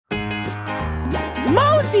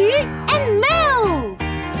MOSI and Moo!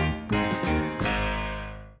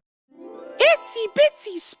 Itsy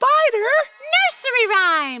Bitsy Spider Nursery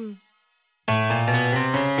rhyme!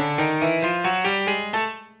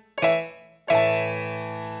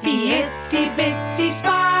 The itsy bitsy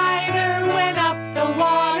spider went up the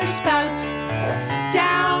water spout.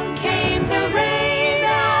 Down came the rain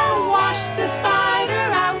and washed the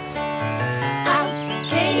spider out. Out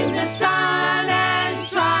came the sun and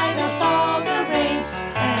dried up all the rain.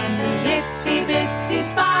 And the itsy bitsy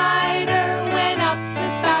spider went up the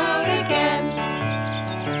spout again.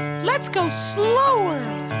 Let's go slower.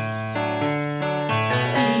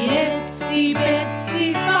 The itsy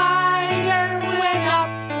bitsy spider went up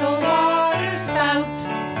the water spout.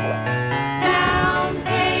 Down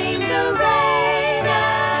came the rain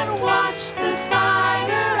and washed the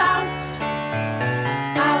spider out.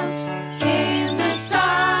 Out came the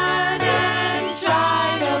sun and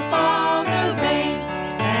dried up all the rain.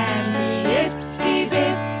 And the itsy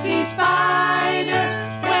bitsy spider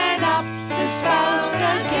went up the spout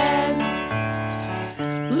again.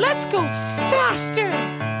 Let's go faster.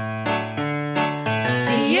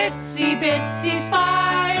 The itsy bitsy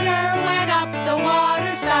spider went up the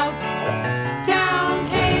water spout. Down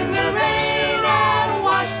came the rain and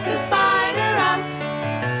washed the spider out.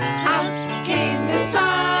 Out came the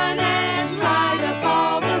sun and dried up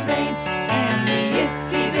all the rain. And the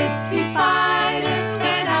itsy bitsy spider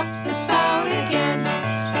went up the spout again.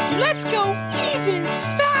 Let's go even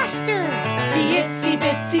faster. The itsy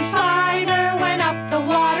bitsy spider went up the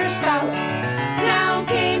water spout. Down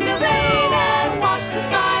came the rain and washed the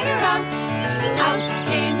spider out. Out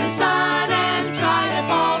came the sun and dried up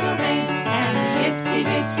all the rain. And the itsy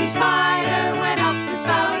bitsy spider went up the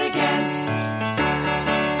spout again.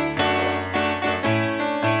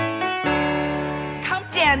 Come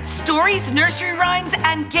dance stories, nursery rhymes,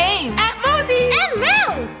 and games At